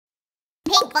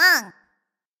Pinkfong.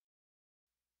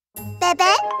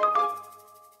 Bebe?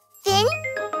 Fin?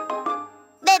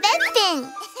 Bebe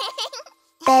Fin.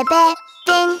 Bebe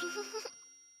Fin.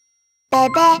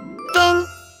 Bebe Fin.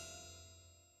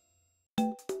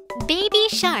 Baby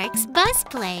Shark's Bus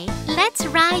Play. Let's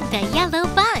ride the yellow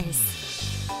bus.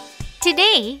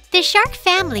 Today, the shark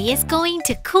family is going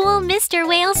to cool Mr.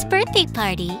 Whale's birthday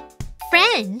party.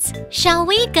 Friends, shall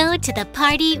we go to the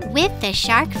party with the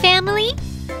shark family?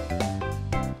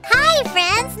 Hi,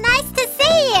 friends. Nice to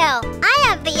see you. I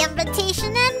have the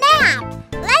invitation and map.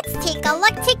 Let's take a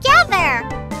look together.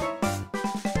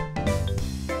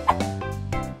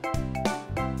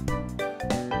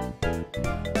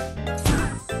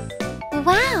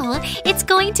 Wow, it's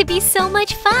going to be so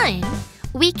much fun!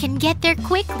 We can get there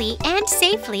quickly and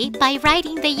safely by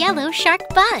riding the yellow shark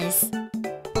bus.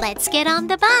 Let's get on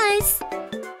the bus!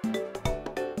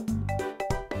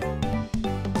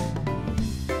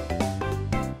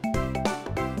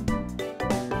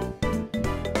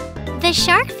 The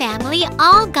shark family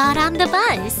all got on the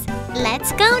bus.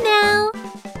 Let's go now!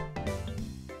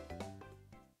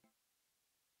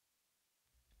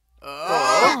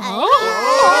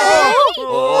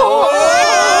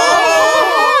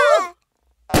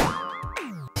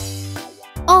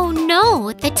 Oh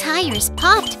no, the tires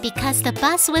popped because the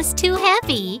bus was too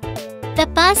heavy. The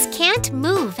bus can't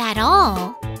move at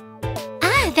all.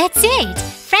 Ah, that's it!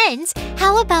 Friends,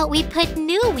 how about we put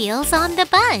new wheels on the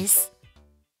bus?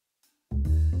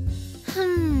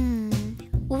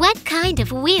 What kind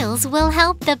of wheels will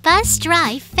help the bus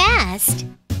drive fast?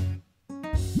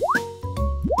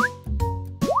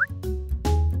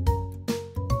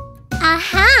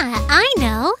 Aha! I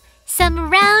know! Some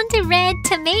round red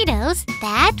tomatoes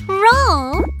that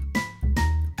roll!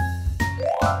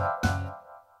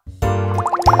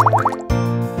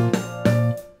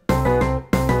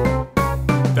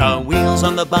 The wheels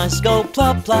on the bus go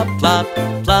plop, plop, plop,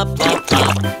 plop, plop,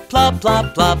 plop, plop,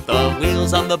 plop, plop. The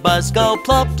wheels on the bus go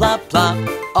plop, plop, plop,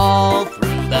 all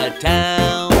through the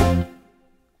town.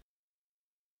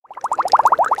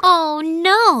 Oh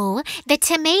no! The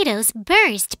tomatoes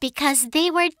burst because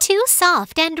they were too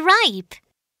soft and ripe.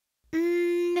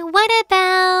 What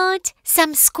about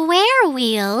some square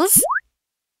wheels?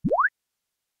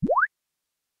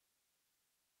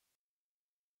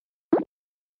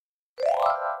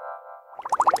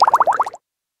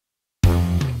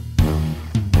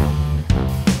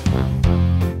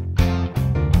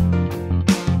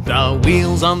 The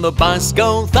wheels on the bus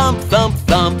go thump, thump,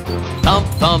 thump, thump,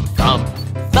 thump, thump,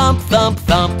 thump, thump,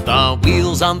 thump. The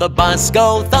wheels on the bus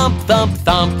go thump, thump,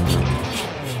 thump,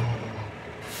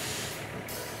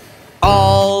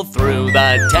 all through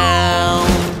the town.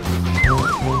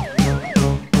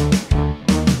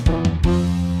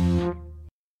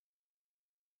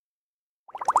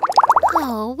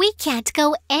 Oh, we can't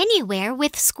go anywhere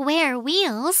with square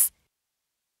wheels.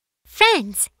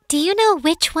 Friends, do you know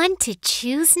which one to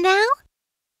choose now?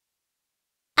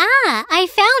 Ah, I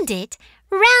found it!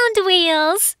 Round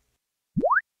wheels!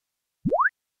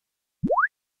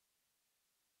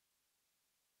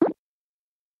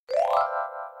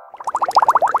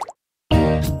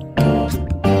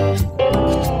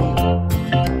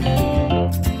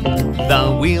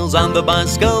 The wheels on the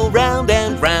bus go round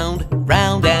and round,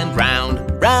 round and round,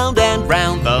 round and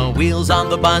round. The wheels on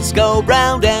the bus go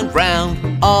round and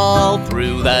round, all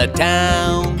through the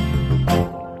town.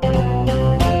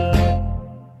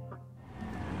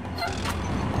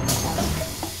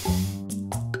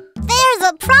 There's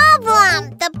a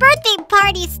problem. The birthday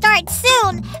party starts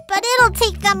soon, but it'll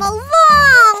take them a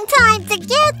long time to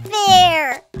get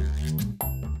there.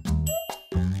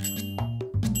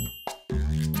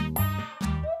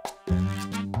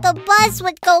 The bus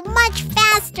would go much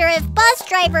faster if bus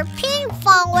driver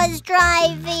Pinkfong was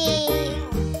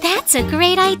driving. That's a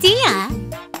great idea!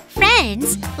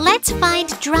 Friends, let's find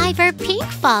driver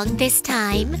Pinkfong this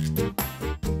time.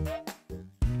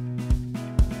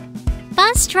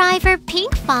 Bus driver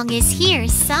Pinkfong is here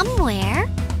somewhere.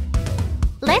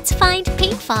 Let's find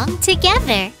Pinkfong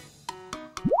together.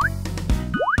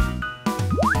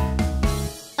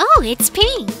 Oh, it's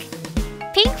Pink!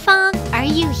 Pinkfong, are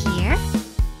you here?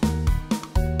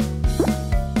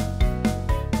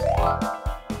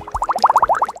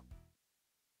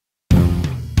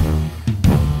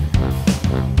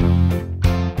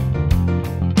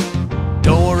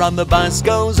 Door on the bus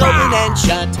goes open and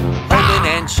shut, open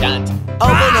and shut,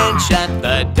 open and shut.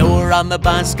 The door on the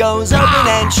bus goes open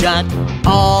and shut,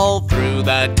 all through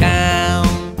the town.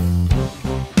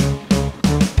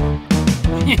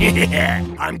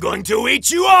 I'm going to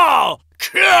eat you all!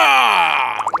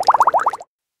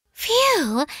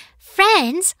 Phew!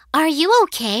 Friends, are you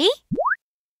okay?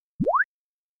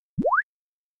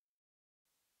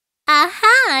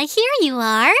 Aha, here you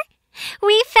are.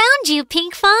 We found you,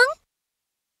 Pinkfong.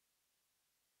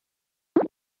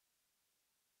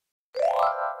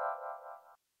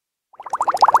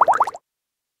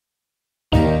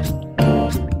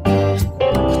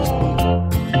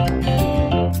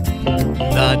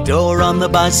 The door on the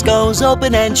bus goes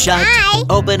open and shut. Hi.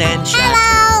 Open and shut. Hello.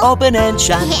 Open and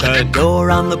shut. The door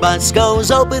on the bus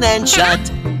goes open and shut.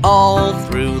 All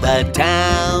through the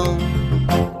town.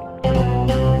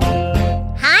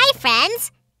 Hi,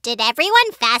 friends. Did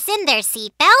everyone fasten their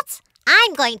seatbelts?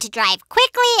 I'm going to drive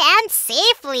quickly and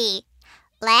safely.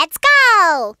 Let's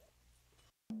go!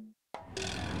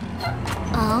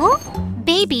 Oh,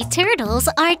 baby turtles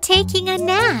are taking a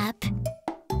nap.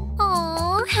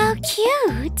 Oh, how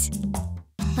cute!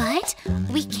 But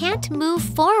we can't move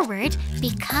forward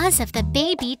because of the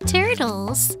baby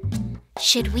turtles.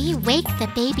 Should we wake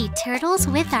the baby turtles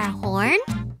with our horn?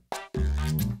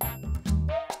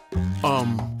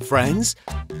 Friends,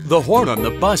 the horn on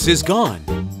the bus is gone.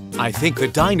 I think the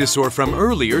dinosaur from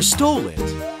earlier stole it.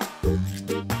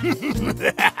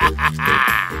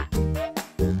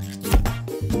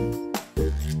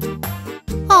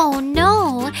 Oh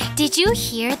no! Did you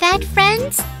hear that,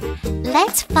 friends?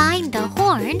 Let's find the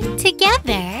horn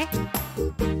together.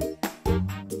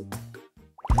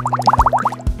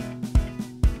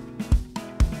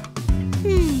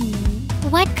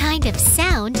 What kind of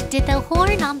sound did the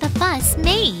horn on the bus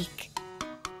make?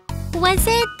 Was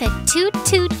it the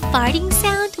toot-toot farting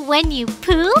sound when you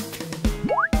poop?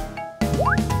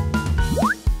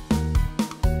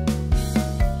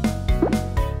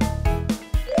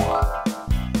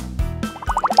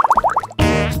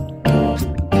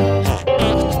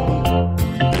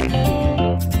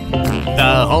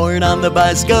 The horn on the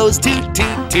bus goes toot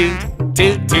toot toot,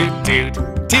 toot toot toot,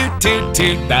 toot toot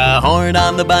toot. The horn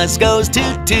on the bus goes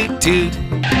toot toot toot.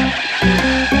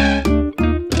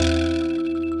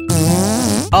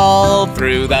 All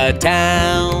through the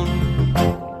town.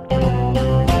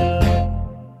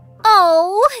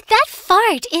 Oh, that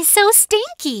fart is so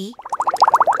stinky.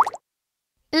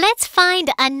 Let's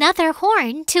find another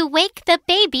horn to wake the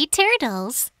baby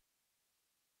turtles.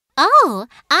 Oh,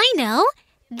 I know.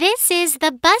 This is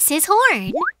the bus's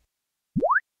horn.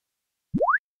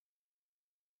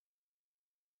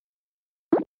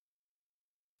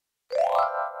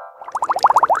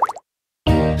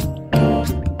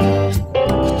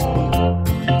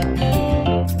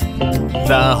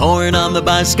 The horn on the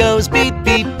bus goes beep,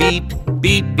 beep, beep,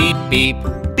 beep, beep, beep,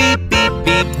 beep, beep,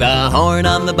 beep. The horn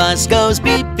on the bus goes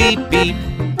beep, beep, beep.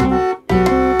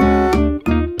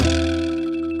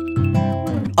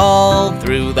 All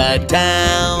through the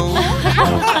town.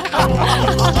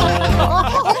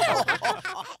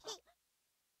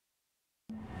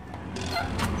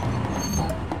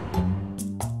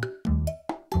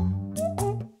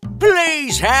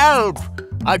 Please help!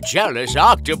 A jealous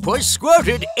octopus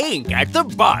squirted ink at the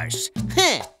bus.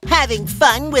 Having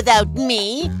fun without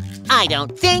me? I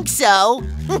don't think so.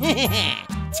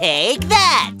 Take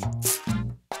that!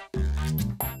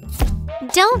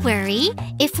 Don't worry.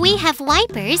 If we have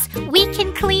wipers, we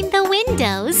can clean the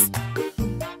windows.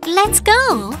 Let's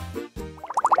go.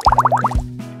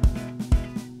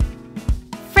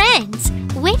 Friends,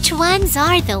 which ones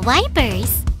are the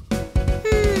wipers?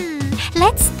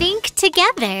 Let's think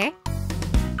together.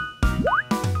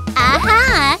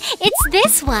 Aha! It's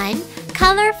this one.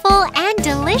 Colorful and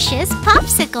delicious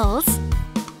popsicles.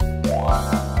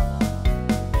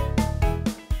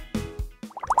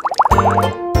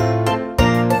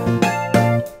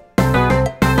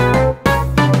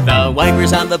 The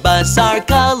wipers on the bus are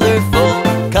colorful,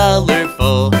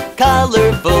 colorful,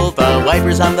 colorful. The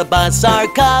wipers on the bus are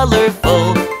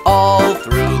colorful all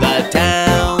through the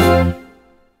town.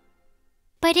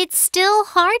 But it's still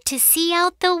hard to see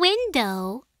out the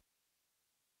window.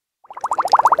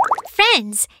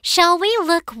 Friends, shall we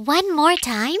look one more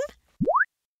time?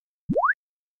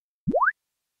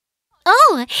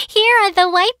 Oh, here are the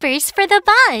wipers for the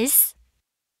bus.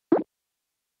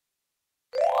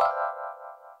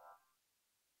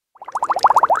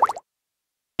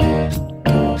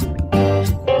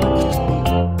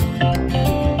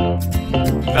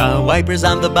 The wipers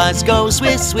on the bus go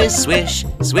swish, swish, swish,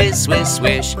 swish, swish,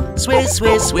 swish, swish,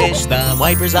 swish, swish. The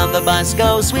wipers on the bus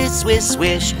go swish, swish,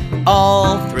 swish,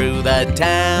 all through the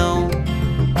town.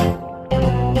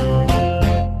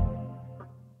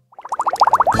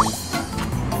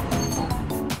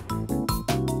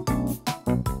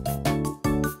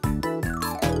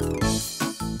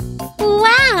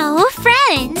 Wow,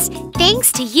 friends!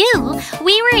 Thanks to you,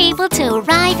 we were able to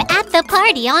arrive at the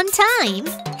party on time.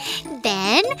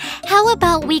 Then, how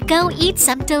about we go eat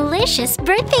some delicious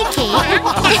birthday cake?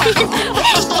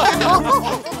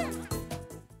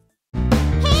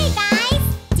 Hey guys!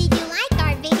 Did you like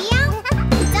our video?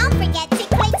 Don't forget to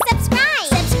click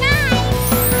subscribe!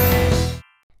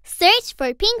 Search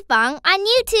for Pinkfong on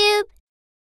YouTube.